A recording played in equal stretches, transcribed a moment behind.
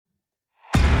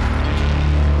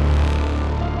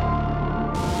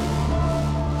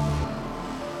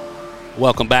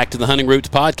Welcome back to the Hunting Roots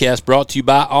Podcast, brought to you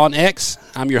by OnX.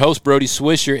 I'm your host, Brody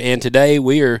Swisher, and today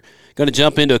we are going to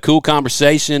jump into a cool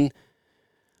conversation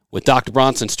with Dr.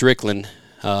 Bronson Strickland.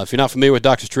 If you're not familiar with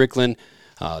Dr. Strickland,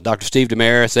 Dr. Steve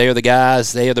Damaris, they are the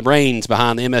guys, they are the brains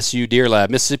behind the MSU Deer Lab,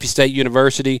 Mississippi State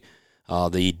University,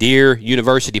 the Deer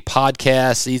University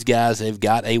podcast. These guys have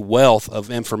got a wealth of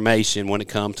information when it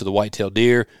comes to the whitetail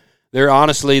deer. They're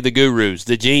honestly the gurus,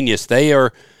 the genius. They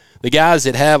are the guys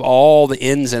that have all the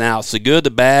ins and outs, the good, the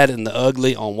bad, and the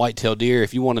ugly on whitetail deer.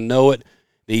 If you want to know it,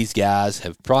 these guys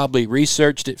have probably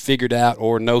researched it, figured out,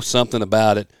 or know something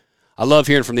about it. I love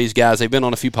hearing from these guys. They've been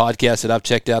on a few podcasts that I've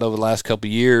checked out over the last couple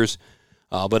of years.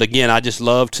 But again, I just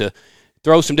love to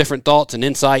throw some different thoughts and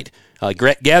insight,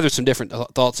 gather some different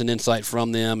thoughts and insight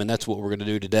from them, and that's what we're going to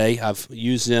do today. I've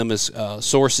used them as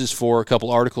sources for a couple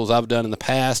articles I've done in the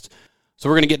past. So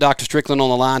we're going to get Dr. Strickland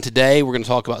on the line today. We're going to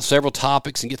talk about several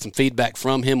topics and get some feedback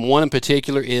from him. One in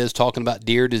particular is talking about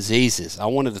deer diseases. I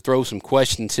wanted to throw some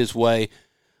questions his way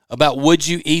about would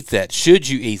you eat that? Should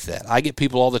you eat that? I get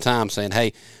people all the time saying,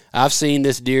 hey, I've seen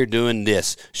this deer doing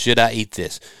this. Should I eat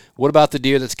this? What about the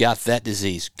deer that's got that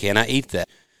disease? Can I eat that?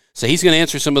 So he's going to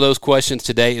answer some of those questions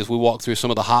today as we walk through some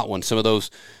of the hot ones, some of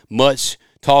those much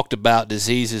talked about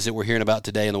diseases that we're hearing about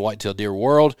today in the whitetail deer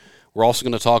world. We're also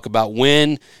going to talk about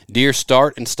when deer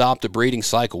start and stop the breeding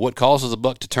cycle, what causes a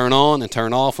buck to turn on and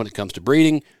turn off when it comes to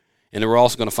breeding. And then we're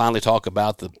also going to finally talk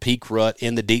about the peak rut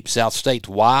in the Deep South states.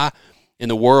 Why in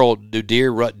the world do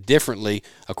deer rut differently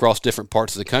across different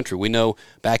parts of the country? We know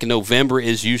back in November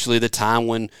is usually the time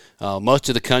when much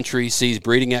of the country sees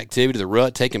breeding activity, the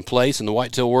rut taking place in the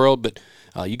whitetail world. But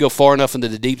you go far enough into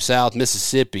the Deep South,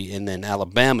 Mississippi, and then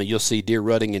Alabama, you'll see deer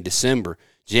rutting in December,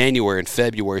 January, and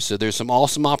February. So there's some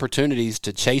awesome opportunities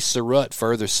to chase the rut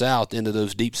further south into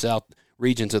those Deep South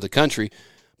regions of the country.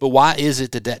 But why is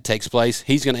it that that takes place?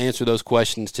 He's going to answer those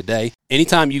questions today.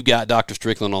 Anytime you've got Dr.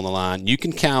 Strickland on the line, you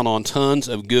can count on tons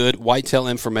of good whitetail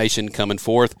information coming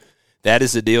forth. That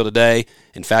is the deal today.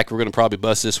 In fact, we're going to probably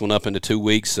bust this one up into 2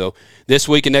 weeks. So this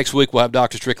week and next week, we'll have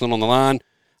Dr. Strickland on the line.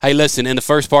 Hey, listen, in the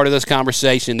first part of this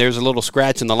conversation, there's a little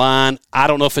scratch in the line. I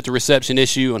don't know if it's a reception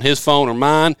issue on his phone or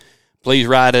mine. Please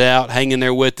ride it out. Hang in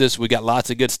there with us. We got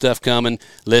lots of good stuff coming.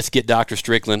 Let's get Dr.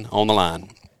 Strickland on the line.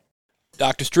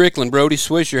 Dr. Strickland, Brody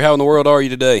Swisher, how in the world are you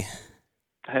today?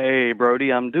 Hey,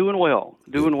 Brody, I'm doing well.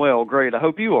 Doing well. Great. I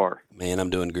hope you are. Man, I'm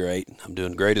doing great. I'm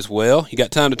doing great as well. You got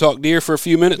time to talk deer for a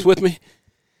few minutes with me?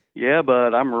 Yeah,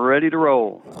 bud, I'm ready to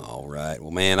roll. All right.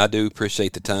 Well, man, I do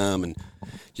appreciate the time and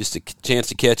just a chance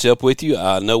to catch up with you.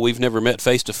 I know we've never met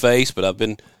face-to-face, but I've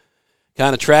been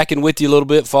kind of tracking with you a little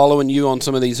bit, following you on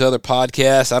some of these other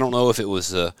podcasts. I don't know if it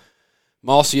was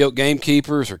Mossy Oak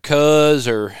Gamekeepers or Cuz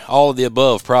or all of the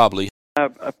above, probably. I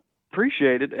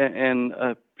appreciate it, and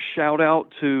shout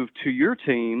out to your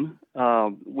team.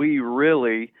 We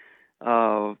really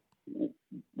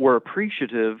were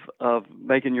appreciative of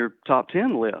making your top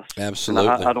 10 list. Absolutely.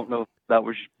 I don't know if that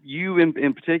was you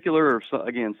in particular or,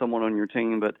 again, someone on your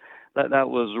team, but that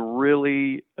was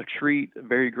really a treat,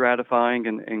 very gratifying,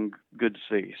 and good to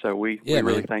see. So we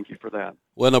really thank you for that.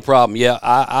 Well, no problem. Yeah,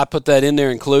 I put that in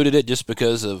there, included it, just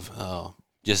because of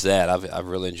just that. I've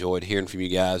really enjoyed hearing from you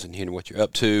guys and hearing what you're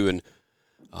up to. And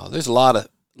there's a lot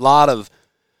of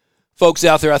folks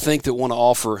out there, I think, that want to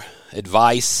offer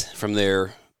advice from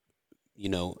their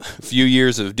few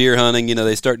years of deer hunting.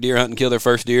 They start deer hunting, kill their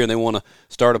first deer, and they want to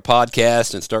start a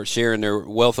podcast and start sharing their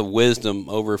wealth of wisdom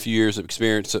over a few years of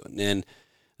experience. And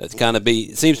that's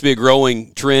it seems to be a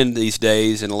growing trend these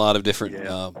days in a lot of different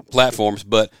platforms.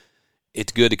 But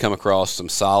it's good to come across some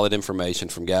solid information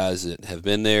from guys that have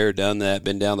been there, done that,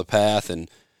 been down the path, and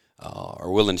are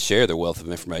willing to share their wealth of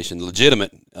information,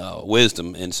 legitimate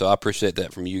wisdom. And so I appreciate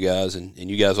that from you guys and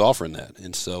you guys offering that.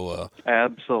 And so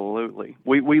absolutely.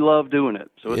 We love doing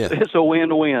it. So it's a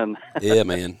win-win. Yeah,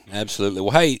 man. Absolutely.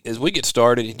 Well, hey, as we get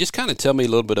started, just kind of tell me a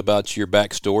little bit about your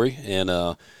backstory and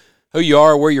who you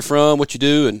are, where you're from, what you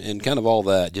do, and kind of all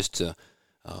that, just to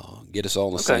get us all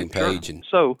on the same page.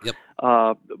 Sure.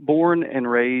 Born and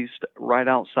raised right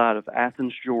outside of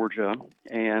Athens, Georgia,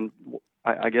 and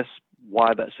I guess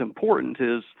why that's important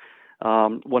is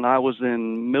when I was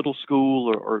in middle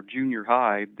school or junior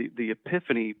high, the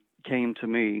epiphany came to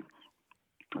me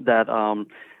that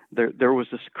there was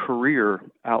this career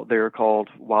out there called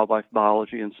wildlife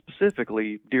biology and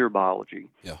specifically deer biology.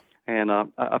 Yeah. And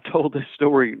I've told this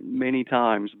story many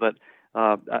times, but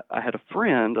I had a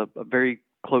friend, a very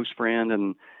close friend,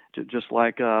 and just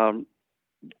like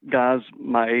guys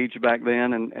my age back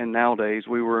then and nowadays,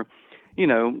 we were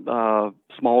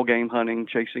small game hunting,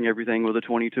 chasing everything with a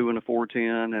 22 and a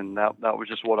 410, and that was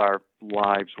just what our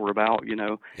lives were about.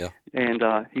 Yeah. And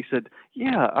he said,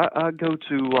 "Yeah, I go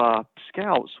to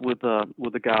scouts with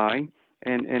a guy,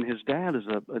 and his dad is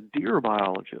a deer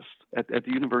biologist at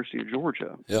the University of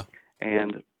Georgia." Yeah.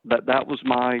 And that was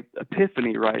my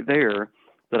epiphany right there.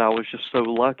 That I was just so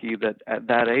lucky that at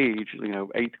that age,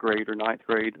 8th grade or 9th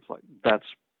grade, it's like that's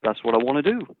what I want to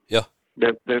do. Yeah.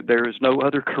 There is no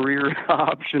other career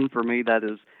option for me. That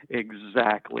is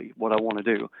exactly what I want to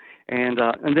do. And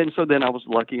then I was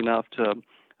lucky enough to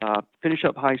finish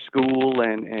up high school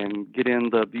and get in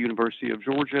the University of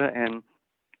Georgia. And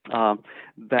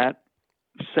that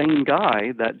same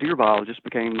guy, that deer biologist,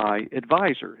 became my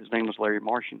advisor. His name was Larry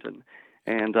Marshington.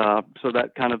 And so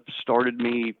that kind of started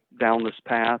me down this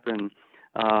path, and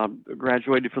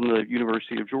graduated from the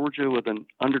University of Georgia with an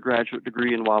undergraduate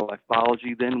degree in wildlife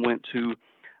biology, then went to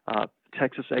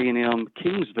Texas A&M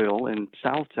Kingsville in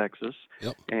South Texas.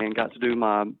 Yep. And got to do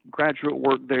my graduate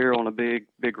work there on a big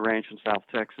ranch in South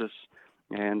Texas.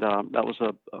 And that was,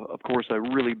 of course, a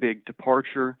really big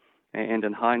departure. And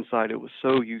in hindsight, it was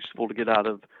so useful to get out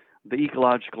of the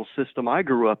ecological system I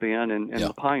grew up in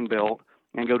the Pine Belt,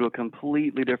 and go to a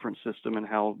completely different system and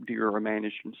how deer are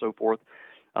managed and so forth.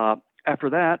 After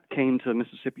that, came to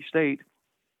Mississippi State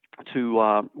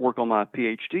to work on my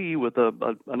PhD with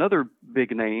another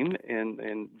big name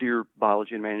in deer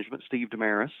biology and management, Steve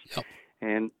Damaris,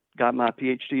 and got my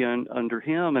PhD under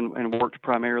him, and worked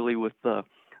primarily with the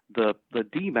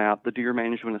DMAP, the Deer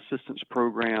Management Assistance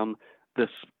Program,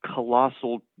 this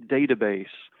colossal database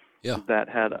that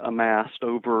had amassed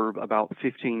over about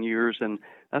 15 years. And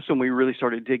that's when we really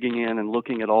started digging in and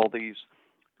looking at all these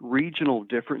regional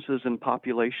differences in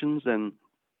populations, and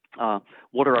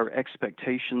what are our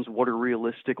expectations, what are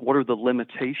realistic, what are the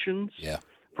limitations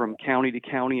from county to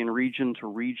county and region to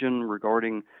region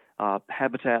regarding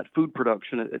habitat, food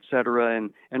production, et cetera,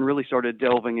 and really started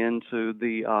delving into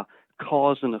the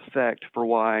cause and effect for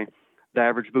why the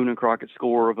average Boone and Crockett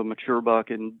score of a mature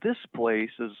buck in this place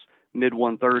is mid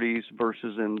 130s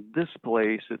versus in this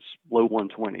place it's low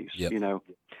 120s.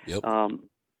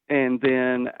 And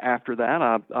then after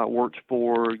that, I worked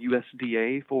for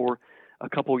USDA for a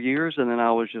couple years, and then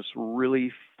I was just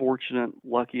really fortunate,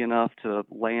 lucky enough to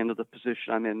land the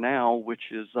position I'm in now,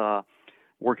 which is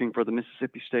working for the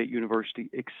Mississippi State University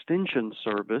Extension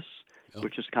Service,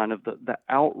 which is kind of the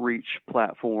outreach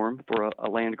platform for a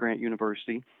land-grant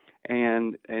university.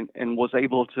 And was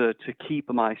able to keep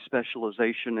my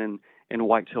specialization in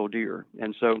whitetail deer.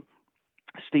 And so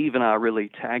Steve and I really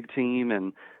tag team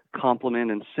and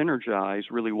complement and synergize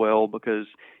really well, because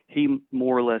he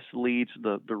more or less leads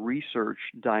the research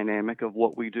dynamic of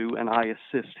what we do, and I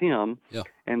assist him.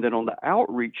 And then on the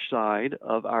outreach side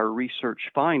of our research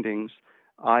findings,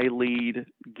 I lead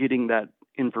getting that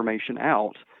information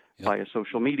out via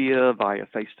social media, via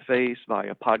face-to-face,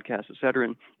 via podcasts, et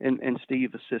cetera, and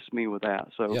Steve assists me with that.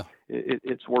 So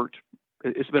it's worked.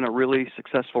 It's been a really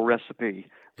successful recipe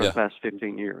for the past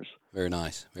 15 years. Very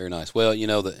nice, very nice. Well,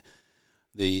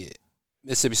 the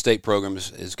Mississippi State program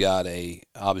has got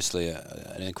obviously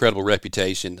an incredible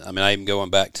reputation. I mean, I even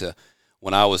going back to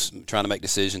when I was trying to make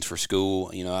decisions for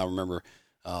school, I remember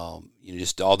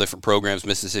just all different programs.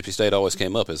 Mississippi State always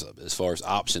came up as far as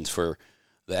options for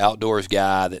the outdoors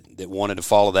guy that wanted to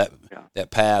follow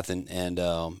that path, and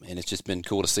it's just been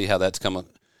cool to see how that's come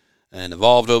and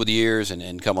evolved over the years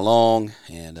and come along.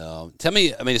 And tell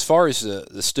me, I mean, as far as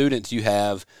the students you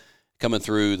have coming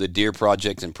through the deer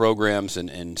projects and programs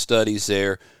and studies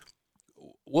there,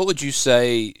 what would you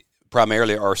say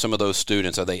primarily are some of those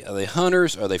students? Are they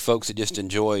hunters? Are they folks that just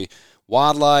enjoy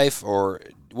wildlife? Or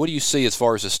what do you see as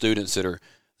far as the students that are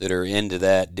into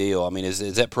that deal? I mean,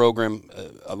 is that program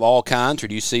of all kinds, or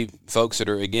do you see folks that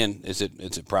are, again, is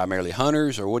it primarily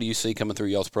hunters, or what do you see coming through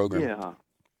y'all's program? Yeah,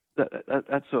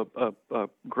 that's a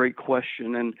great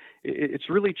question, and it's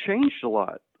really changed a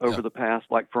lot over the past,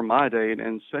 like from my day,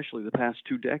 and especially the past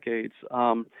 2 decades.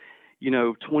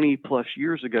 20 plus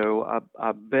years ago,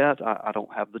 I bet, I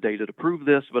don't have the data to prove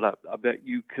this, but I bet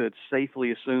you could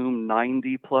safely assume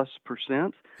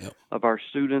 90+% of our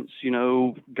students,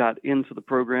 got into the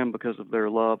program because of their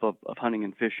love of hunting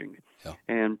and fishing.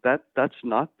 And that's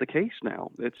not the case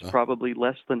now. It's probably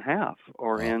less than half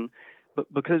are in,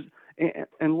 but because, and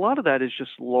a lot of that is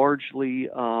just largely,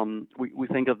 we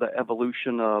think of the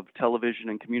evolution of television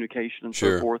and communication and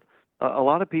so forth. A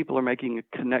lot of people are making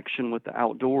a connection with the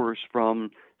outdoors from,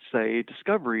 say,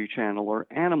 Discovery Channel or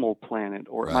Animal Planet,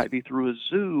 or it might be through a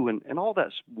zoo, and all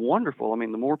that's wonderful. I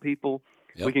mean, the more people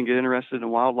we can get interested in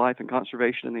wildlife and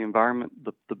conservation and the environment,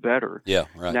 the better.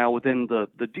 Now, within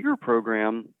the deer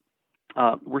program,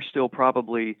 we're still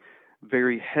probably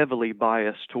very heavily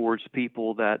biased towards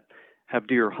people that have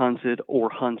deer hunted or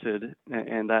hunted,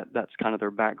 and that's kind of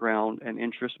their background and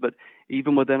interest. But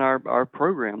even within our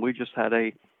program, we just had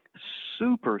a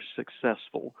super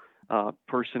successful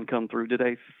person come through, did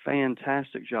a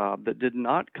fantastic job that did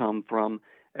not come from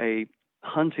a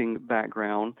hunting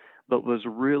background, but was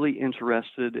really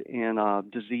interested in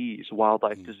disease,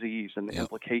 wildlife disease, and the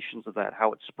implications of that,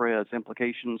 how it spreads,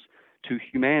 implications to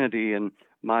humanity. And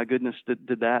my goodness,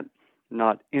 did that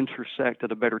not intersect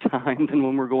at a better time than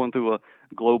when we're going through a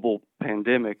global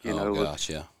pandemic,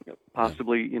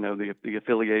 possibly, the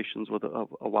affiliations with a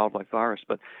wildlife virus.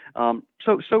 But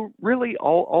so really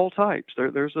all types.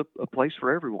 There's a place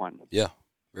for everyone. Yeah,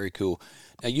 very cool.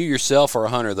 Now, you yourself are a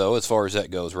hunter, though, as far as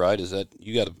that goes, right? Is that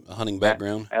you got a hunting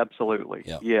background? Absolutely.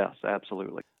 Yeah. Yes,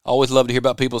 absolutely. Always love to hear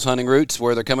about people's hunting roots,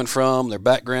 where they're coming from, their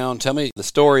background. Tell me the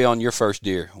story on your first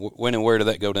deer. When and where did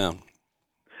that go down?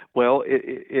 Well,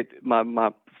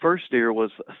 my first deer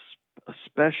was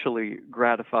especially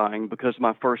gratifying because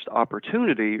my first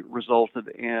opportunity resulted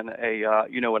in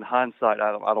in hindsight,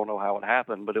 I don't know how it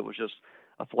happened, but it was just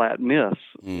a flat miss.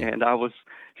 And I was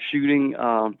shooting.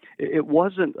 It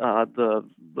wasn't the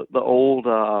old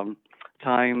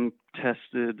time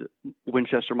tested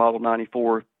Winchester Model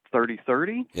 94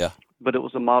 30-30. Yeah. But it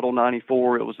was a Model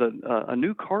 94. It was a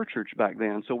new cartridge back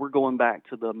then. So we're going back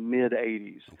to the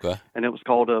mid-'80s. Okay. And it was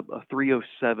called a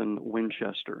 307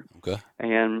 Winchester. Okay.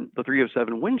 And the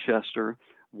 307 Winchester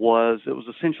was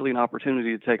essentially an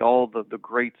opportunity to take all the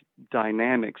great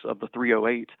dynamics of the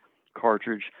 308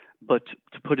 cartridge, but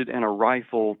to put it in a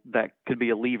rifle that could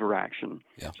be a lever action.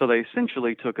 Yeah. So they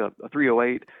essentially took a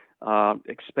 308,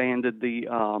 expanded the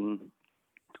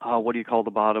what do you call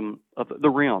the bottom of the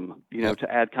rim, to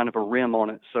add kind of a rim on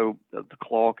it so the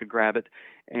claw could grab it,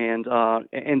 and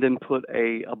then put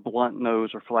a blunt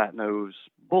nose or flat nose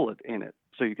bullet in it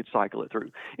so you could cycle it through.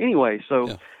 Anyway,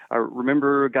 so I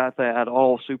remember got that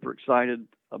all super excited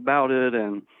about it,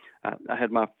 and I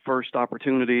had my first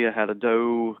opportunity. I had a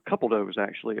couple does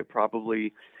actually, at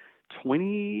probably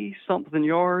 20-something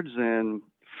yards, and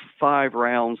 5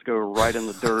 rounds go right in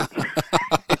the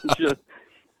dirt.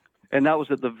 And that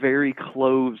was at the very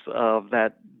close of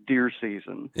that deer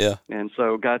season. Yeah. And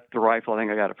so got the rifle. I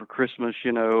think I got it for Christmas,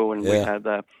 and we had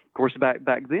that. Of course, back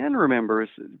then, remember,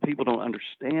 people don't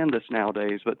understand this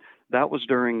nowadays, but that was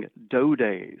during doe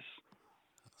days.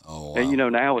 Oh, wow.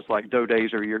 And, now it's like doe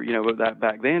days are that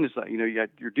back then it's like, you got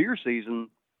your deer season,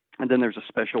 and then there's a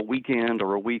special weekend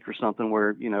or a week or something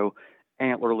where,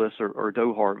 antlerless or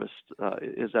doe harvest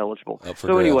is eligible.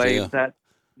 So anyway,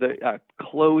 I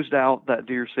closed out that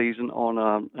deer season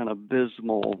on an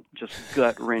abysmal, just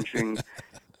gut-wrenching.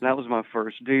 That was my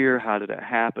first deer. How did it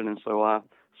happen? And so I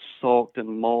sulked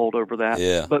and mauled over that.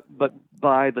 Yeah. But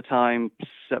by the time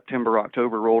September,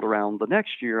 October rolled around the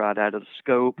next year, I'd added a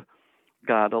scope,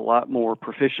 got a lot more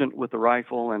proficient with the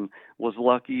rifle, and was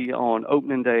lucky on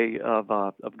opening day of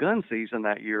gun season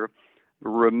that year.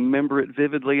 Remember it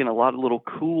vividly, and a lot of little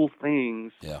cool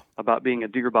things about being a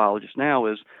deer biologist now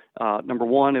is, number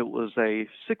one, it was a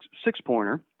six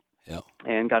pointer,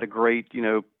 and got a great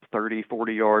 30,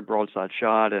 40-yard broadside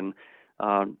shot, and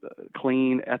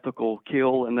clean, ethical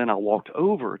kill. And then I walked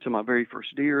over to my very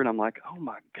first deer, and I'm like, oh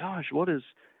my gosh, there's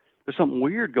something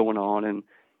weird going on. And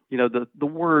the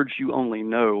words you only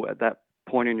know at that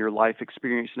point in your life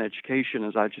experience and education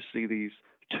is I just see these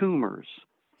tumors.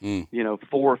 4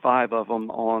 or 5 of them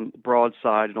on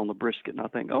broadside and on the brisket. And I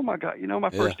think, oh my God,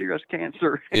 my first deer has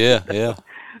cancer. Yeah.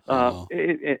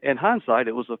 In hindsight,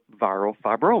 it was a viral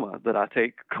fibroma that I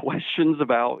take questions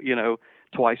about,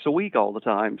 twice a week all the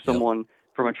time. Someone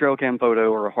from a trail cam photo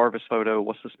or a harvest photo,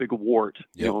 what's this big wart,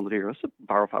 on the deer? It's a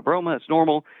viral fibroma. It's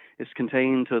normal. It's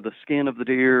contained to the skin of the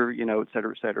deer, et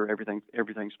cetera, et cetera.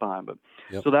 Everything's fine. But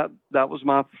so that was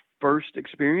my first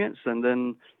experience. And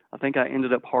then I think I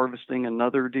ended up harvesting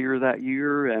another deer that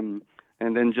year, and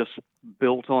then just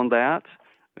built on that,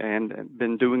 and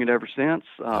been doing it ever since.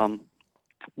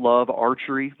 Love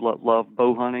archery, love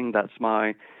bow hunting. That's my,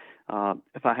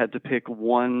 if I had to pick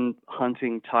one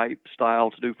hunting type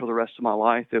style to do for the rest of my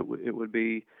life, it would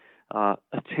be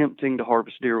attempting to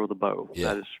harvest deer with a bow.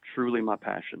 That is truly my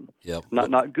passion.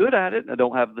 Not good at it. I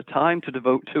don't have the time to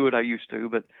devote to it I used to,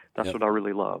 but that's what I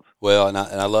really love. Well, and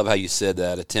I love how you said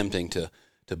that, attempting to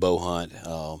bow hunt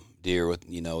deer with,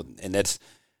 and that's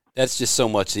just so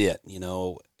much it,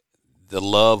 the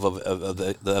love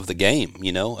of the game,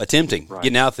 attempting,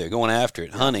 getting out there, going after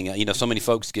it, hunting. So many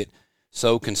folks get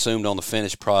so consumed on the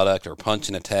finished product or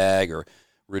punching a tag or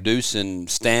reducing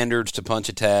standards to punch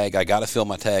a tag. I got to fill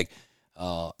my tag.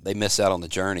 they miss out on the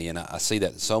journey, and I see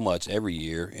that so much every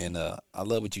year. And I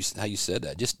love how you said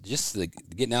that. Just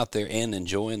getting out there and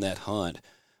enjoying that hunt,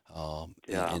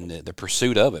 and the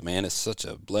pursuit of it, man. It's such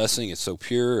a blessing. It's so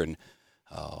pure, and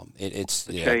it's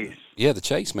the chase. Yeah, the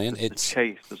chase, man. The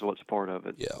chase is what's part of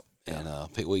it. Yeah,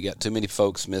 and we got too many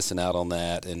folks missing out on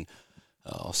that, and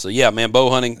so yeah, man. Bow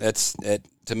hunting.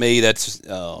 To me. That's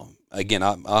again.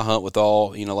 I hunt with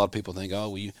all. A lot of people think, oh,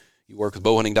 well, you work with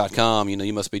bowhunting.com,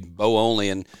 you must be bow only.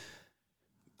 And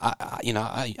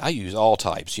I use all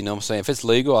types, what I'm saying? If it's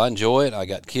legal, I enjoy it. I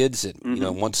got kids that,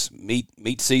 once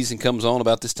meat season comes on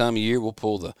about this time of year, we'll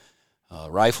pull the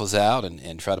rifles out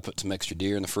and try to put some extra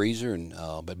deer in the freezer. And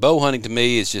but bow hunting to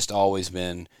me has just always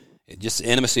been just the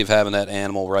intimacy of having that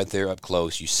animal right there up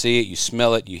close. You see it, you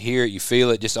smell it, you hear it, you feel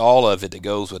it, just all of it that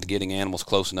goes with getting animals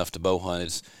close enough to bow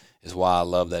hunt is why I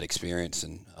love that experience.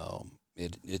 And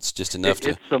it's just enough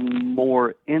It's a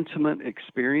more intimate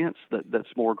experience that's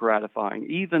more gratifying,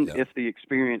 even if the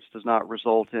experience does not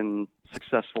result in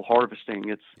successful harvesting.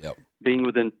 It's being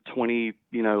within 20,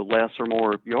 less or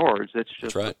more yards. It's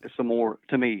just it's a more,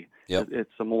 to me,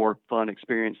 it's a more fun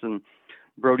experience. And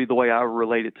Brody, the way I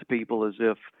relate it to people is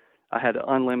if I had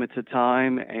unlimited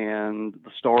time and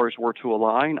the stars were to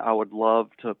align, I would love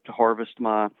to harvest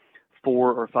my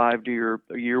 4 or 5 deer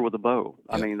a year with a bow.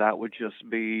 I mean, that would just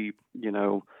be,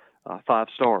 5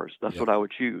 stars. That's what I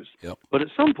would choose. But at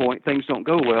some point, things don't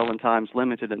go well and time's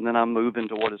limited, and then I move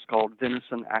into what is called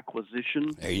venison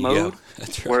acquisition mode,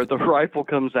 where the rifle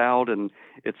comes out and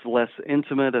it's less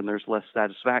intimate and there's less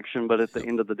satisfaction. But at the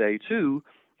end of the day, too,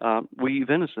 we eat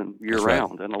venison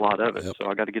year-round and a lot of it, so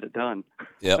I got to get it done.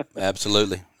 Yep,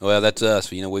 absolutely. Well, that's us.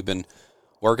 We've been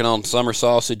working on summer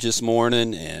sausage this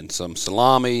morning and some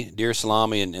salami, deer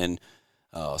salami, and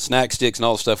snack sticks and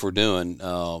all the stuff we're doing,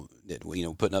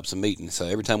 putting up some meat. And so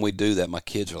every time we do that, my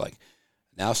kids are like,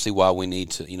 now I see why we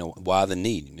need to, why the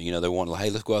need. They want,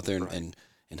 hey, let's go out there and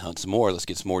hunt some more. Let's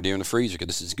get some more deer in the freezer because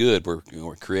this is good.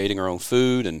 We're creating our own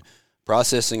food and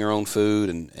processing our own food.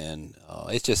 And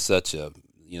it's just such a,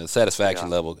 the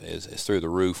satisfaction level is through the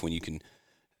roof when you can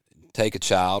take a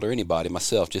child or anybody,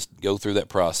 myself, just go through that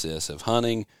process of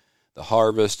hunting, the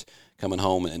harvest, coming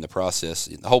home, and the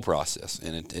whole process.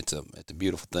 And it's a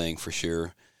beautiful thing for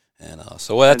sure. And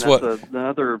so that's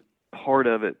another part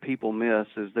of it people miss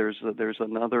is there's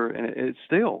another, and it's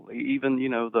still, even,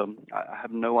 I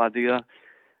have no idea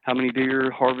how many deer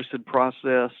harvested,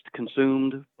 processed,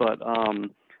 consumed, but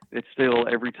it's still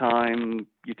every time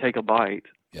you take a bite,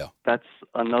 that's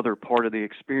another part of the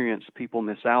experience people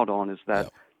miss out on is that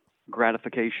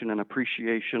gratification and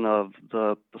appreciation of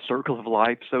the circle of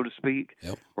life, so to speak,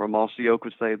 or Mossy Oak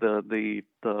would say the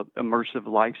immersive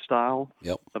lifestyle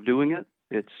of doing it.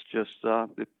 It's just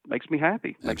it makes me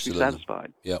happy, makes me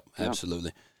satisfied.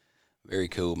 Absolutely. Very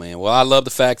cool, man. Well, I love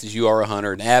the fact that you are a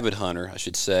hunter, an avid hunter, I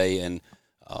should say, and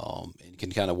you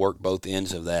can kind of work both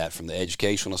ends of that, from the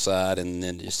educational side and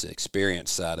then just the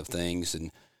experience side of things,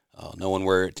 and knowing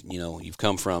where you've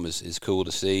come from is cool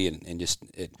to see, and just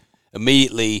it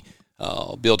immediately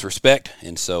builds respect.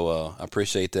 And so I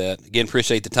appreciate that. Again,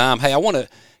 appreciate the time. Hey, I want to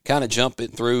kind of jump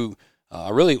it through.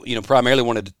 I really, primarily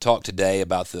wanted to talk today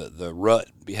about the rut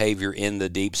behavior in the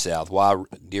Deep South, why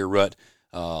deer rut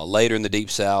later in the Deep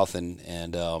South,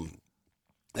 and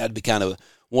that'd be kind of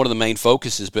one of the main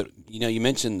focuses. But, you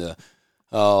mentioned the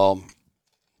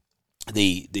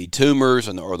tumors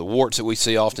or the warts that we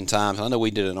see oftentimes. I know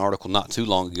we did an article not too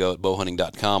long ago at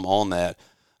bowhunting.com on that.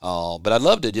 But I'd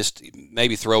love to just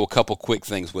maybe throw a couple quick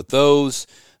things with those,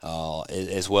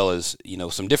 as well as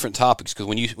some different topics. Because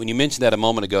when you mentioned that a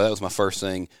moment ago, that was my first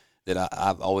thing that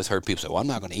I've always heard people say, "Well, I'm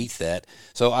not going to eat that."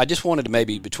 So I just wanted to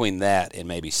maybe between that and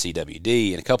maybe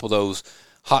CWD and a couple of those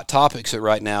hot topics that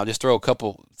right now, just throw a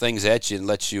couple things at you and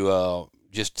let you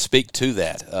just speak to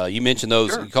that. You mentioned those.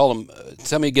 Sure. You call them.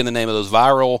 Tell me again the name of those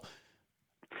viral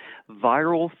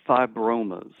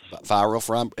fibromas.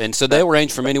 And so they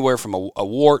range from anywhere from a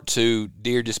wart to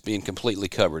deer just being completely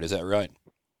covered. Is that right?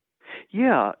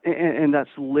 Yeah, and that's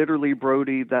literally,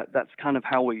 Brody, that's kind of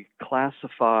how we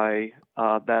classify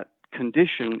that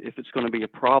condition, if it's going to be a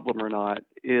problem or not,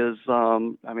 is,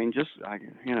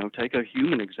 take a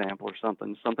human example or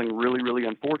something really, really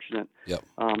unfortunate.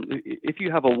 If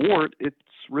you have a wart, it's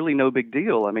really no big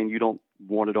deal. I mean, you don't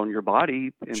want it on your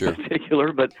body in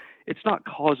particular, but it's not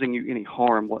causing you any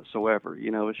harm whatsoever.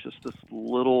 It's just this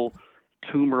little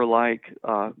tumor-like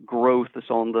growth that's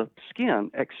on the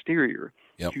skin, exterior,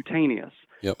 cutaneous.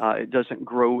 It doesn't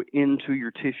grow into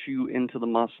your tissue, into the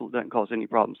muscle. It doesn't cause any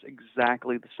problems.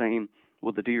 Exactly the same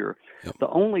with the deer. The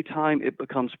only time it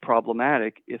becomes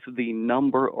problematic if the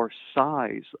number or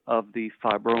size of the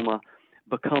fibroma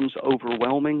becomes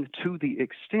overwhelming to the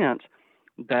extent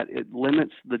that it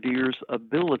limits the deer's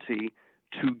ability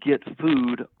to get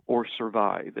food or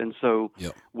survive. And so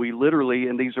we literally,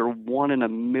 and these are 1 in a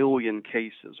million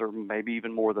cases, or maybe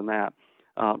even more than that,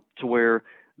 to where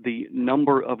the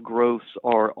number of growths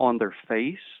are on their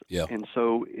face, and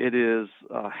so it is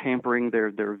hampering their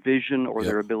vision or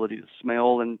their ability to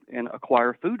smell and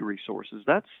acquire food resources.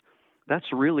 That's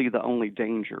really the only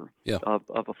danger of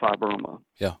a fibroma.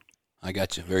 Yeah, I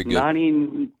got you. Very good.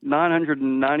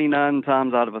 999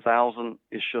 times out of 1,000,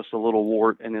 it's just a little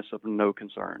wart, and it's of no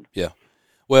concern. Yeah.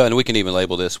 Well, and we can even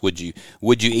label this "Would you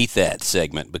eat that?"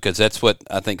 segment, because that's what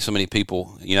I think so many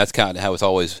people. That's kind of how it's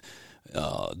always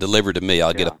delivered to me.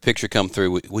 I'll get a picture come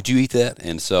through. Would you eat that?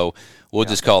 And so we'll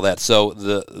just call that. So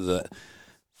the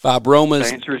fibromas.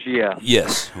 The answer is yes.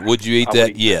 Yes. Would you eat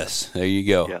that? Yes. There you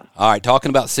go. Yeah. All right. Talking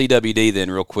about CWD then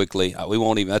real quickly. We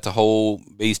won't even, that's a whole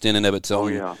beast in and of its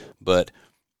own. Oh, yeah. But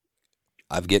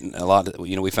I've getting a lot of,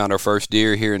 we found our first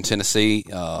deer here in Tennessee,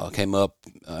 came up,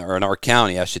 or in our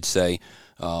county, I should say,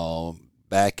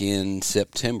 back in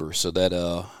September. So that,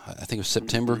 I think it was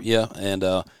September. Mm-hmm.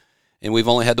 Yeah. And we've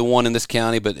only had the one in this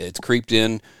county, but it's creeped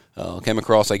in, came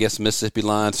across, I guess, the Mississippi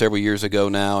line several years ago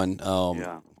now.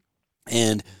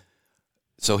 And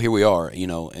so here we are,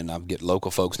 and I'm getting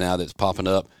local folks now that's popping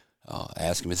up,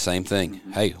 asking me the same thing.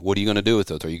 Mm-hmm. Hey, what are you going to do with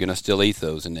those? Are you going to still eat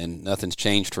those? And nothing's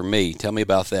changed for me. Tell me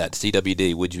about that.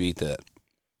 CWD, would you eat that?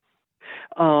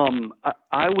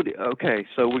 I would. Okay,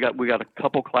 so we got a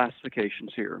couple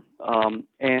classifications here,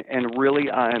 and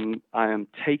really I am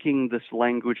taking this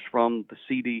language from the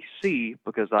CDC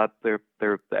because they're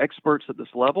the experts at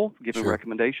this level giving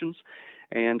recommendations,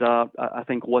 and I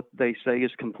think what they say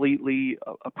is completely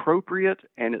appropriate,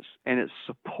 and it's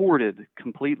supported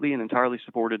completely and entirely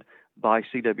supported by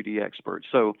CWD experts.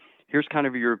 So here's kind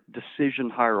of your decision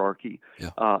hierarchy.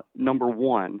 Yeah. Number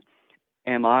one.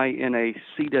 Am I in a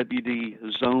CWD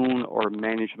zone or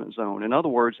management zone? In other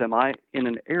words, am I in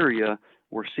an area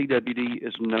where CWD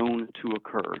is known to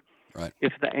occur? Right.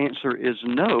 If the answer is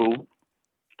no,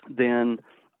 then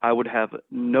I would have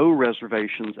no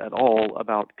reservations at all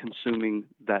about consuming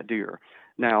that deer.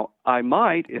 Now, I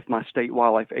might, if my state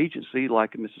wildlife agency,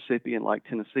 like Mississippi and like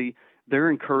Tennessee, they're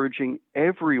encouraging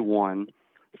everyone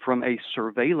from a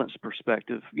surveillance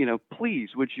perspective,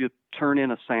 please, would you turn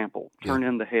in a sample, turn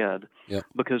in the head,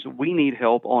 because we need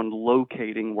help on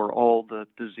locating where all the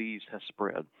disease has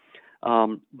spread.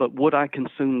 But would I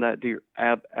consume that deer?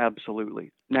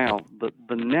 Absolutely. Now, the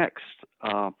next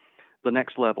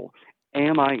level,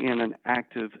 am I in an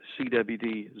active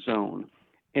CWD zone?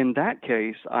 In that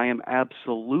case, I am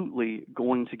absolutely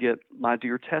going to get my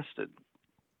deer tested,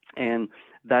 and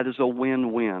that is a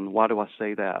win-win. Why do I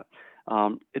say that?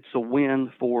 It's a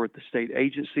win for the state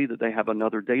agency that they have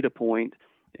another data point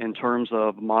in terms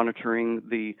of monitoring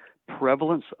the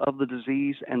prevalence of the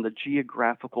disease and the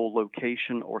geographical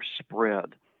location or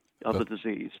spread of the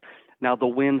disease. Now, the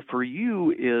win for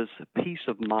you is peace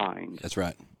of mind. That's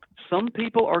right. Some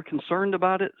people are concerned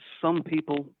about it. Some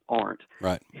people aren't.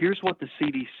 Right. Here's what the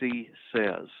CDC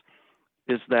says,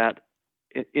 is that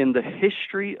in the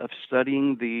history of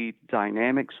studying the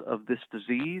dynamics of this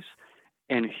disease,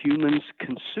 and humans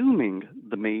consuming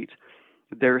the meat,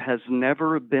 there has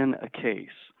never been a case.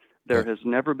 There has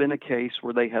never been a case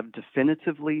where they have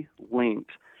definitively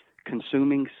linked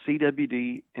consuming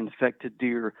CWD-infected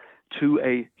deer to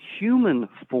a human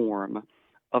form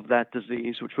of that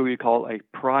disease, which we would call a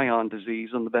prion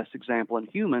disease. And the best example in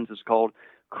humans is called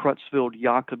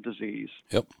Creutzfeldt-Jakob disease.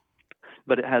 Yep.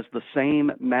 But it has the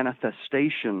same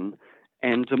manifestation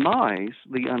and demise,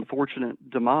 the unfortunate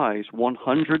demise,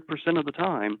 100% of the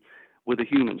time with a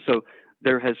human. So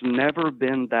there has never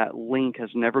been, that link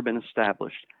has never been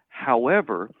established.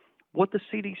 However, what the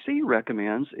CDC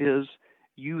recommends is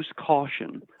use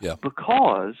caution,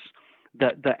 because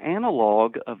the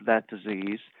analog of that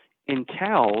disease in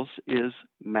cows is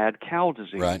mad cow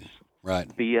disease,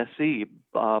 right? BSE,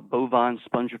 bovine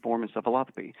spongiform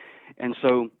encephalopathy. And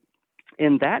so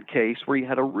in that case, where you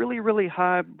had a really, really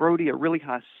high, Brody, a really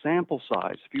high sample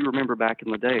size, if you remember back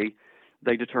in the day,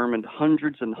 they determined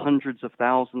hundreds and hundreds of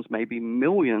thousands, maybe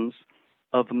millions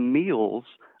of meals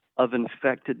of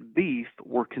infected beef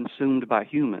were consumed by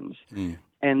humans. Mm.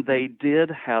 And they did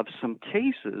have some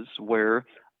cases where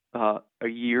a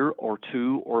year or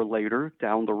two or later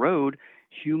down the road,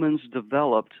 humans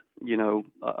developed,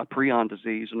 a prion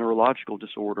disease, a neurological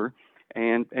disorder,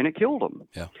 and it killed them.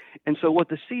 Yeah. And so what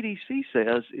the CDC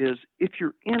says is if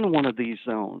you're in one of these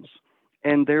zones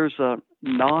and there's a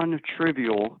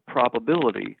non-trivial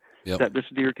probability that this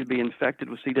deer could be infected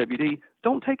with CWD,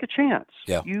 don't take a chance.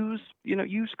 Yeah.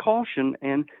 Use caution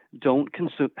and don't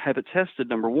have it tested.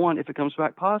 Number one, if it comes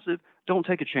back positive, don't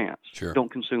take a chance. Sure.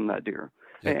 Don't consume that deer.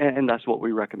 Yeah. And that's what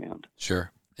we recommend.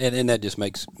 Sure. And that just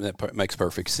makes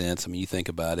perfect sense. I mean, you think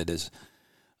about it as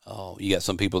you got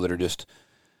some people that are just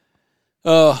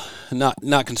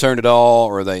not concerned at all,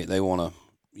 or they want to,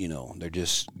 they're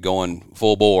just going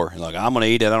full bore. Like, I'm going to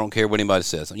eat it. I don't care what anybody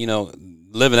says.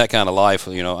 Living that kind of life,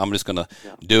 I'm just going to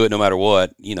do it no matter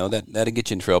what. That'll get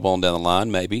you in trouble on down the line,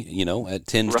 maybe. It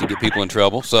tends to get people in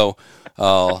trouble. So,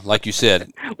 like you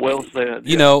said. Well said.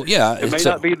 It may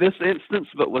not be this instance,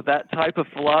 but with that type of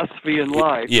philosophy in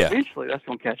life, eventually that's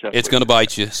going to catch up. It's going to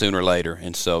bite you sooner or later.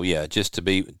 And so, just to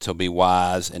be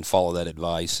wise and follow that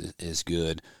advice is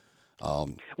good.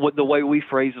 The way we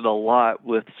phrase it a lot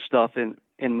with stuff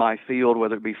in my field,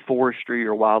 whether it be forestry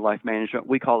or wildlife management,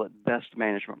 we call it best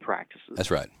management practices. That's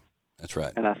right.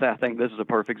 And I think this is a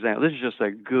perfect example. This is just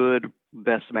a good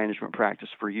best management practice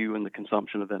for you in the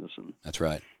consumption of venison. That's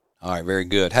right. All right, very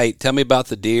good. Hey, tell me about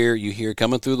the deer you hear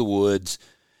coming through the woods,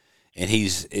 and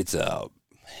it's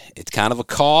kind of a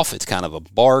cough, it's kind of a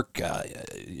bark.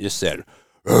 You just said,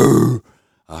 "Rrr."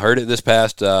 I heard it this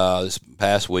past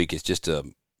week. It's just a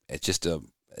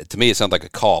to me, it sounds like a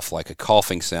cough, like a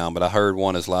coughing sound, but I heard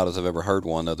one as loud as I've ever heard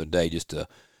one the other day. Just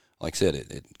like I said,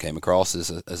 it came across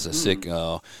as a sick.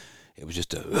 It was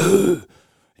just and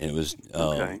it was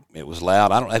it was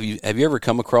loud. Have you ever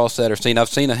come across that or seen? I've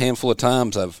seen a handful of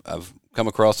times. I've come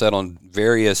across that on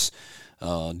various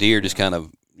deer, just kind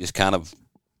of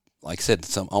like I said,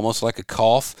 almost like a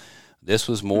cough. This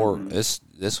was more. This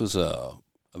was a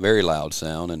very loud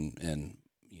sound, and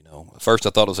at first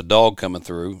I thought it was a dog coming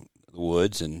through the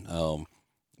woods, and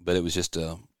but it was just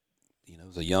it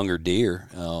was a younger deer,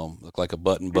 looked like a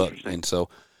button buck. And so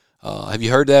have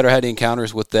you heard that or had any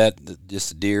encounters with that,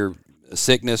 just a deer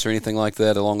sickness or anything like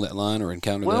that along that line, or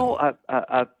encountered that? Well,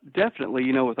 I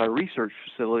definitely, with our research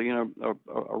facility,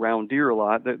 around deer a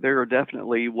lot, there are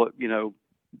definitely what,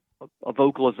 a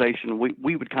vocalization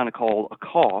we would kind of call a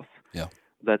cough. Yeah.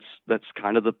 That's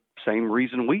kind of the same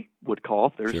reason we would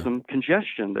cough. There's Sure. some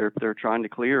congestion. They're trying to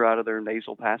clear out of their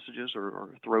nasal passages or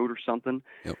throat or something.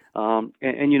 Yep.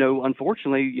 And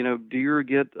unfortunately, deer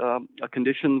get a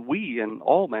condition we and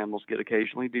all mammals get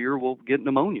occasionally. Deer will get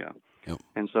pneumonia. Yep.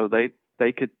 And so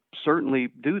they could certainly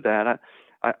do that.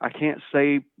 I can't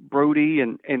say, Brody,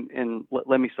 and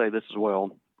let me say this as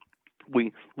well.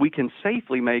 We can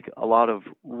safely make a lot of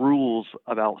rules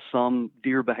about some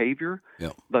deer behavior,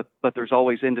 Yep. but there's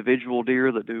always individual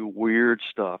deer that do weird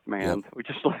stuff, man. Yep. We're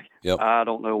just like, Yep. I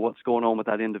don't know what's going on with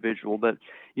that individual, but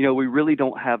we really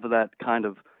don't have that kind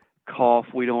of cough.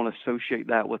 We don't associate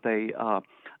that with a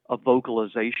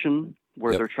vocalization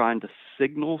where Yep. they're trying to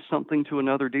signal something to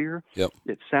another deer. Yep.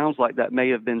 It sounds like that may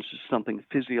have been just something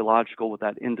physiological with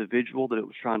that individual, that it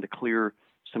was trying to clear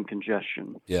some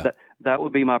congestion. Yeah. That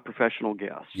would be my professional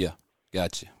guess. Yeah,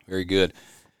 gotcha. Very good.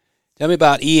 Tell me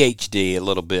about EHD a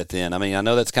little bit then. I mean, I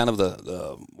know that's kind of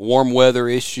the warm weather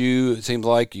issue. It seems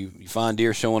like you find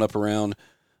deer showing up around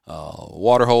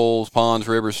water holes, ponds,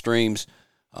 rivers, streams,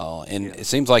 and It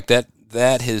seems like that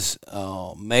has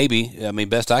maybe, I mean,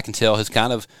 best I can tell, has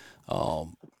kind of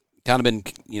been,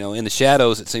 in the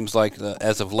shadows, it seems like,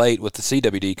 as of late, with the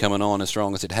CWD coming on as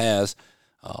strong as it has.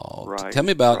 Right. Tell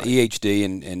me about EHD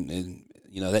and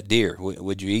that deer.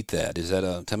 Would you eat that? Is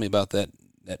that tell me about that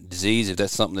disease, if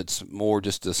that's something that's more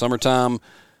just a summertime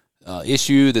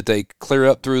issue that they clear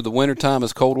up through the wintertime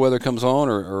as cold weather comes on,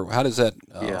 or how does that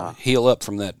heal up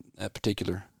from that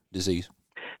particular disease?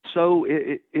 So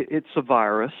it's a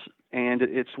virus, and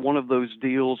it's one of those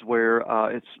deals where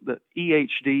it's the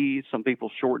EHD. Some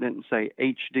people shorten it and say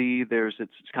HD.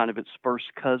 It's kind of its first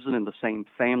cousin in the same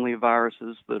family of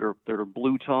viruses that are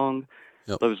blue tongue.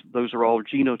 Yep. Those are all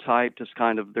genotyped as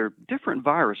kind of, they're different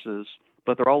viruses,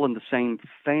 but they're all in the same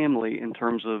family in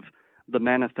terms of the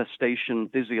manifestation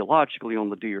physiologically on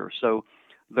the deer. So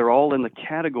they're all in the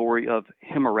category of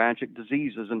hemorrhagic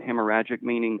diseases, and hemorrhagic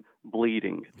meaning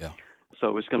bleeding. Yeah.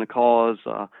 So it's going to cause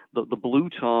the blue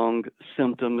tongue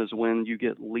symptom is when you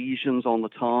get lesions on the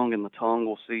tongue, and the tongue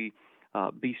will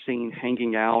be seen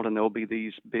hanging out, and there'll be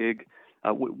these big,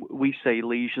 we say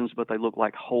lesions, but they look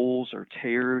like holes or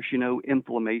tears,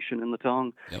 inflammation in the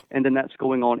tongue. Yep. And then that's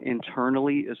going on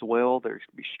internally as well. There's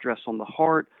going to be stress on the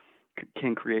heart,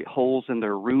 can create holes in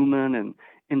their rumen and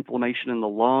inflammation in the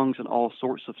lungs and all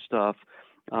sorts of stuff.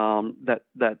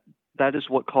 That is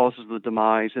what causes the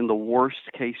demise in the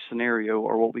worst case scenario,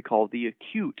 or what we call the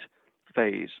acute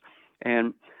phase.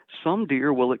 And some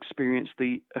deer will experience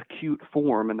the acute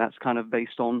form, and that's kind of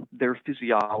based on their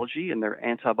physiology and their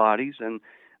antibodies, and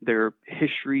their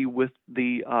history with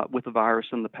the virus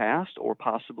in the past, or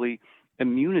possibly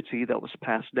immunity that was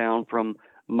passed down from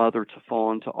mother to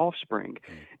fawn to offspring.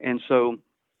 And so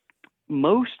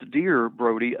most deer,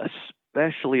 Brody,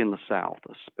 especially in the South,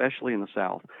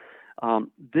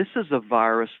 this is a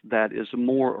virus that is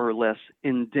more or less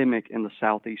endemic in the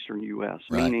southeastern U.S.,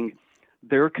 Right. meaning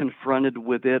they're confronted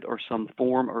with it or some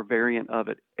form or variant of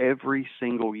it every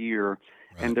single year,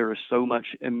 Right. and there is so much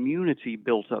immunity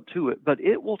built up to it. But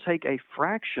it will take a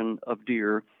fraction of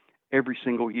deer every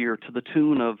single year to the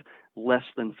tune of less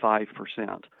than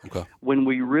 5%. Okay. When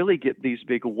we really get these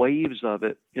big waves of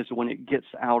it is when it gets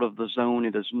out of the zone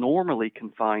it is normally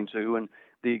confined to, and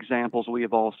the examples we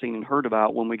have all seen and heard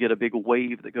about when we get a big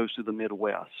wave that goes through the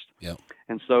Midwest. Yep.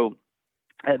 And so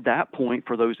at that point,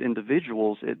 for those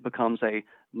individuals, it becomes a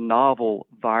novel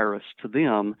virus to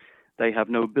them. They have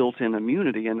no built-in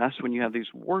immunity, and that's when you have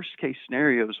these worst-case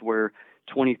scenarios where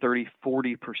 20, 30,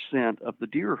 40% of the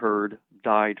deer herd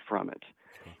died from it.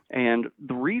 And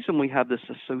the reason we have this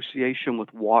association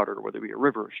with water, whether it be a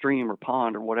river, or stream, or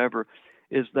pond, or whatever,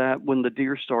 is that when the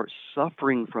deer start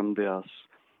suffering from this,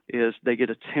 is they get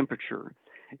a temperature.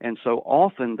 And so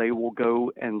often they will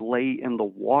go and lay in the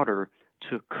water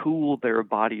to cool their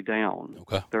body down.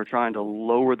 Okay. They're trying to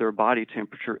lower their body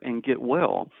temperature and get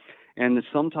well. And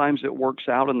sometimes it works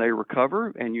out and they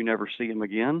recover and you never see them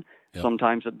again. Yep.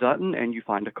 Sometimes it doesn't, and you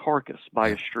find a carcass by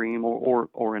a stream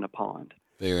or in a pond.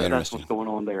 Very So interesting. that's what's going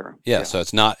on there. Yeah, so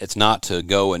it's not to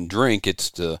go and drink.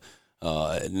 It's to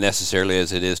necessarily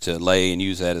as it is to lay and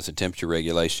use that as a temperature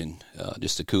regulation,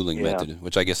 just a cooling method,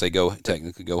 which I guess they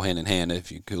technically go hand in hand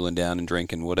if you're cooling down and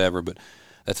drinking whatever. But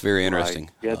that's very interesting.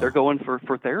 Right. Yeah, they're going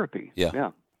for therapy.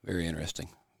 Yeah, very interesting.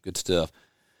 Good stuff.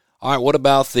 All right, what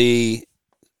about the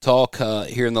talk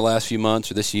here in the last few months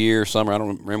or this year, summer? I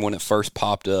don't remember when it first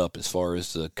popped up as far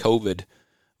as the COVID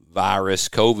virus,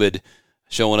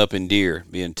 showing up in deer,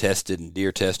 being tested and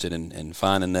deer tested and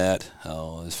finding that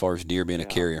as far as deer being a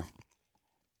carrier.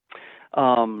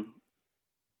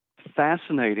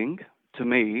 Fascinating to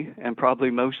me, and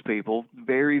probably most people.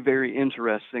 Very, very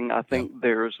interesting. I think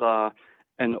there's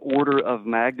an order of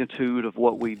magnitude of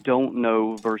what we don't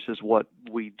know versus what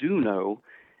we do know.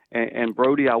 And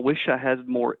Brody, I wish I had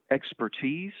more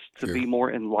expertise to be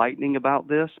more enlightening about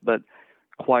this, but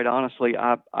quite honestly,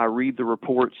 I read the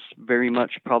reports very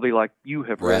much probably like you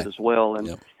have read as well.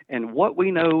 And what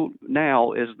we know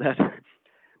now is that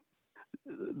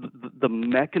the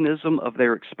mechanism of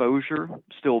their exposure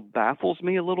still baffles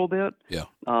me a little bit. Yeah.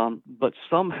 But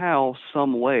somehow,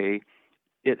 some way,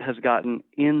 it has gotten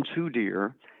into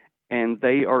deer, and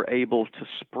they are able to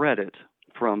spread it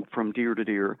from deer to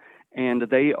deer. And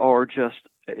they are just,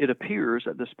 it appears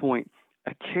at this point,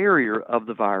 a carrier of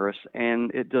the virus,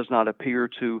 and it does not appear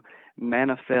to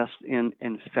manifest in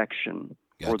infection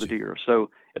for the deer. So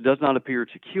it does not appear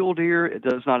to kill deer. It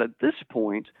does not at this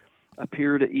point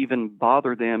appear to even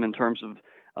bother them in terms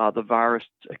of the virus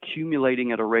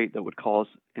accumulating at a rate that would cause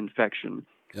infection.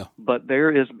 Yeah. But there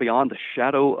is, beyond the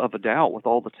shadow of a doubt, with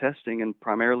all the testing, and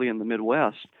primarily in the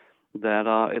Midwest, that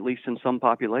at least in some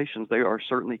populations, they are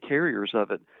certainly carriers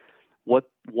of it. What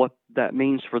that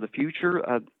means for the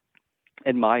future,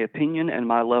 in my opinion and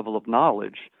my level of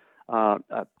knowledge,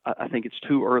 I think it's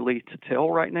too early to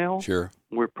tell right now. Sure.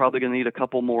 We're probably going to need a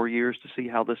couple more years to see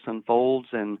how this unfolds,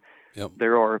 and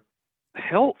there are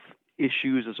health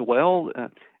issues as well.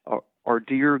 Are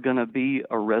deer going to be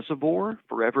a reservoir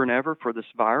forever and ever for this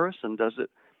virus, and does it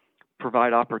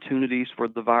provide opportunities for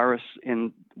the virus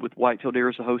with white-tailed deer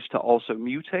as a host to also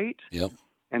mutate? Yep.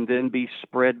 And then be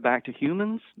spread back to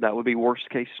humans? That would be worst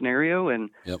case scenario. And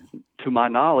to my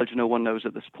knowledge, no one knows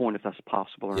at this point if that's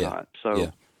possible or not.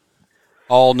 So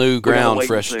all new ground,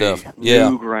 fresh stuff.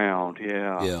 New ground,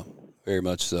 yeah, very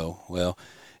much so. Well,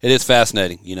 it is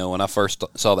fascinating. You know, when I first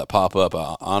saw that pop up,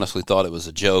 I honestly thought it was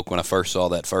a joke when I first saw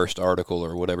that first article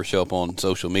or whatever show up on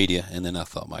social media, and then I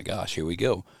thought, my gosh, here we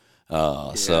go.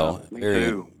 So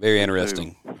very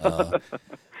interesting. Well,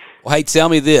 hey, tell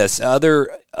me this: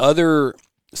 other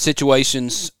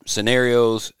situations,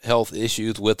 scenarios, health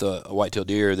issues with a white-tailed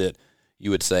deer that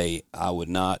you would say, I would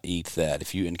not eat that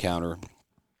if you encounter.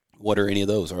 What are any of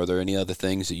those? Are there any other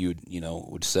things that you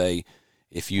would say,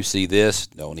 if you see this,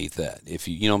 don't eat that? If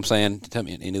you know what I'm saying? Tell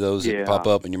me any of those that pop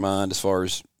up in your mind as far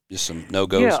as just some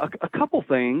no-goes? Yeah, a couple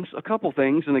things.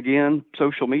 And again,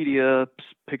 social media,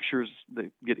 pictures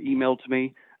that get emailed to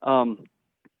me.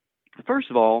 First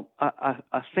of all,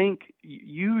 I think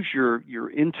use your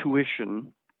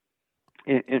intuition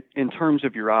in terms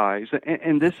of your eyes,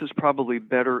 and this is probably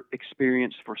better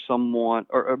experience for someone,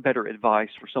 or better advice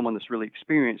for someone that's really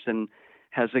experienced in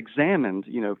has examined,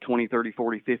 20, 30,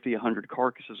 40, 50, 100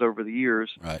 carcasses over the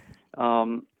years. Right.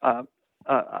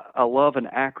 I love an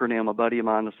acronym. A buddy of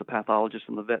mine is a pathologist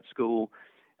in the vet school,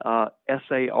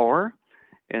 SAR,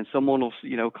 and someone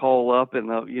will, call up and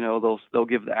they'll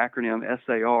give the acronym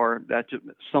SAR. That just,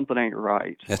 something ain't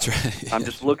right. That's right. I'm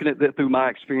just looking at that through my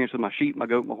experience with my sheep, my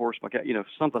goat, my horse, my cat.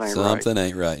 Something ain't right. Something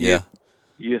ain't right. Yeah.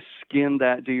 You skin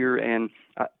that deer, and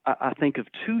I think of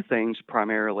two things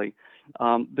primarily.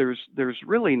 There's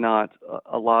really not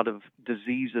a lot of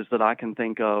diseases that I can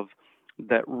think of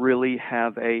that really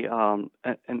have an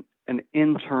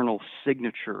internal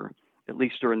signature, at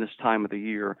least during this time of the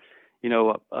year.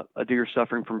 A deer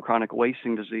suffering from chronic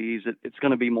wasting disease, it's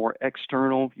going to be more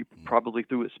external. You probably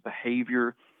through its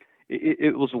behavior,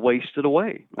 it was wasted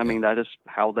away. I mean, that is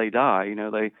how they die.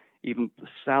 They even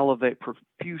salivate,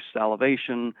 profuse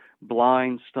salivation,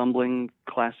 blind, stumbling,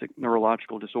 classic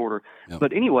neurological disorder. Yep.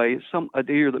 But anyway, a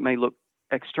deer that may look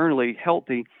externally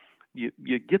healthy, you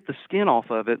get the skin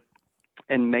off of it,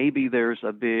 and maybe there's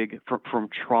a big from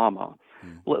trauma.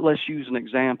 Let's use an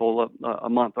example. A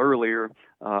month earlier,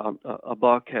 a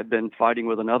buck had been fighting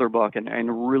with another buck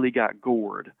and really got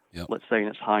gored, let's say in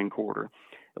its hind quarter.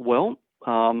 Well,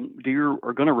 deer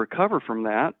are going to recover from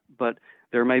that, but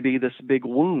there may be this big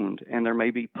wound and there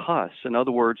may be pus. In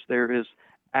other words, there is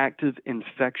active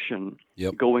infection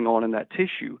going on in that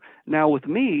tissue. Now, with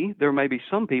me, there may be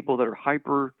some people that are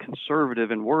hyper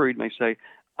conservative and worried, may say,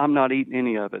 I'm not eating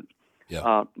any of it.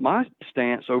 My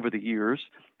stance over the years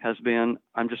has been,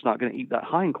 I'm just not going to eat that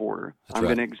hind quarter. I'm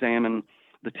going to examine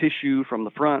the tissue from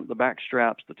the front, the back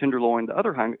straps, the tenderloin, the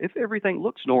other hind. If everything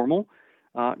looks normal,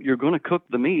 you're going to cook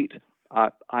the meat.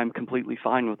 I'm completely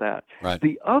fine with that. Right.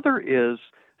 The other is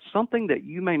something that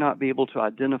you may not be able to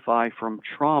identify from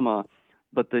trauma,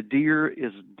 but the deer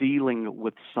is dealing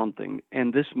with something.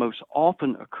 And this most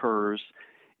often occurs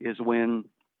is when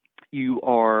you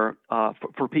are,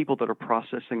 for people that are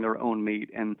processing their own meat,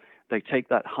 and they take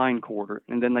that hind quarter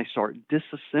and then they start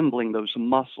disassembling those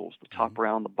muscles, the top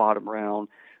round, the bottom round,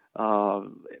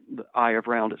 the eye of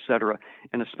round, etc.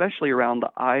 And especially around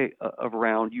the eye of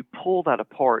round, you pull that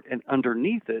apart, and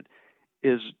underneath it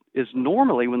is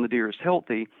normally, when the deer is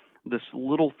healthy, this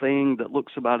little thing that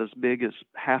looks about as big as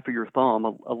half of your thumb,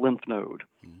 a lymph node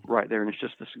right there. And it's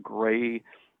just this gray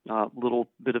little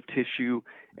bit of tissue,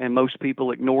 and most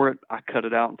people ignore it. I cut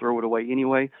it out and throw it away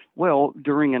anyway. Well,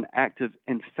 during an active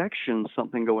infection,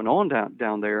 something going on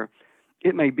down there,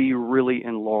 it may be really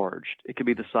enlarged. It could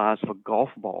be the size of a golf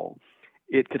ball.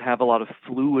 It could have a lot of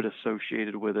fluid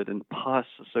associated with it and pus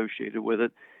associated with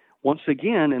it. Once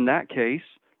again, in that case,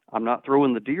 I'm not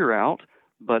throwing the deer out,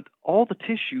 but all the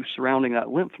tissue surrounding that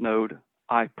lymph node,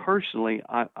 I'm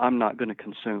not going to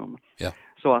consume. Yeah.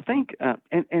 So I think,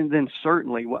 and then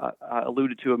certainly what I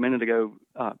alluded to a minute ago,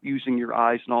 using your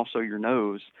eyes and also your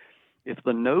nose. If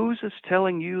the nose is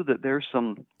telling you that there's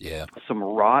some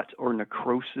rot or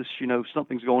necrosis,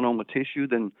 something's going on with tissue,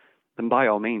 then by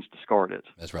all means discard it.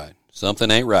 That's right.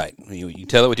 Something ain't right. You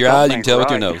tell it with your eyes, you can tell it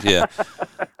with your nose. Yeah.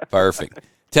 Perfect.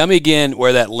 Tell me again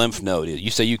where that lymph node is.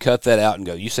 You say you cut that out and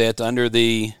go. You say it's under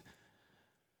the...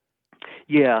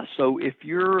 Yeah, so if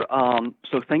you're,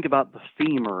 think about the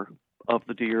femur of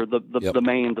the deer,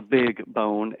 the big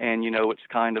bone, and, it's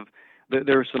kind of,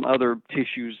 there are some other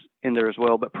tissues in there as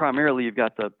well, but primarily you've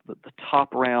got the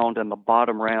top round and the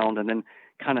bottom round, and then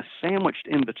kind of sandwiched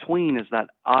in between is that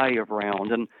eye of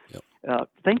round. And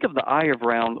think of the eye of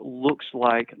round looks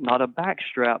like not a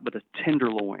backstrap, but a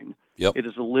tenderloin. Yep. It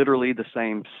is literally the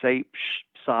same shape,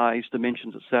 size,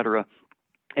 dimensions, etc.,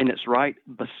 and it's right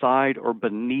beside or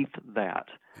beneath that.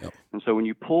 Yep. And so when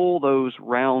you pull those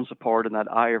rounds apart in that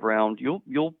eye of round,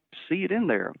 you'll see it in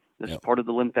there. It's part of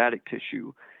the lymphatic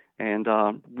tissue. And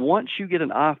once you get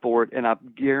an eye for it, and I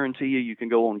guarantee you can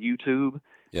go on YouTube,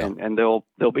 and there'll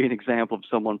be an example of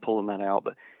someone pulling that out.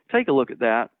 But take a look at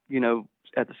that,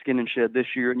 at the Skin and Shed this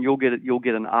year, and you'll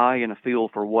get an eye and a feel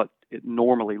for what it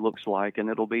normally looks like, and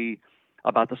it'll be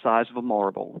about the size of a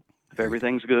marble. If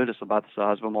everything's good, it's about the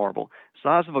size of a marble.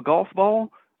 Size of a golf ball,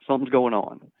 something's going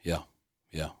on. Yeah.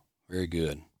 Very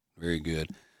good. Very good.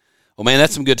 Well, man,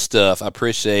 that's some good stuff. I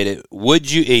appreciate it.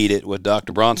 Would you eat it with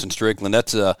Dr. Bronson Strickland?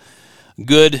 That's a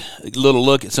good little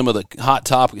look at some of the hot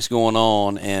topics going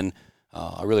on, and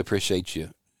I really appreciate you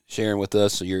sharing with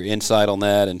us your insight on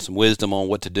that and some wisdom on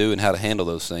what to do and how to handle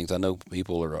those things. I know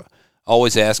people are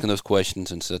always asking those questions,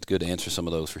 and so it's good to answer some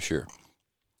of those for sure.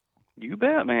 You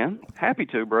bet, man. Happy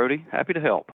to, Brody. Happy to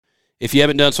help. If you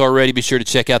haven't done so already, be sure to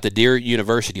check out the Deer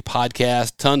University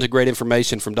podcast. Tons of great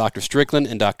information from Dr. Strickland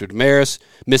and Dr. Damaris,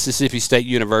 Mississippi State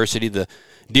University, the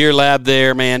Deer Lab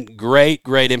there, man.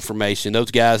 Great information. Those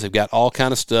guys have got all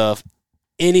kind of stuff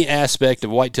any aspect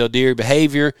of whitetail deer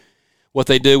behavior, what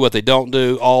they do, what they don't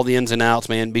do, all the ins and outs,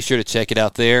 man, be sure to check it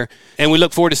out there. And we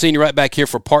look forward to seeing you right back here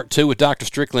for part 2 with Dr.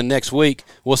 Strickland next week.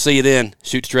 We'll see you then.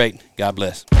 Shoot straight. God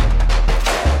bless.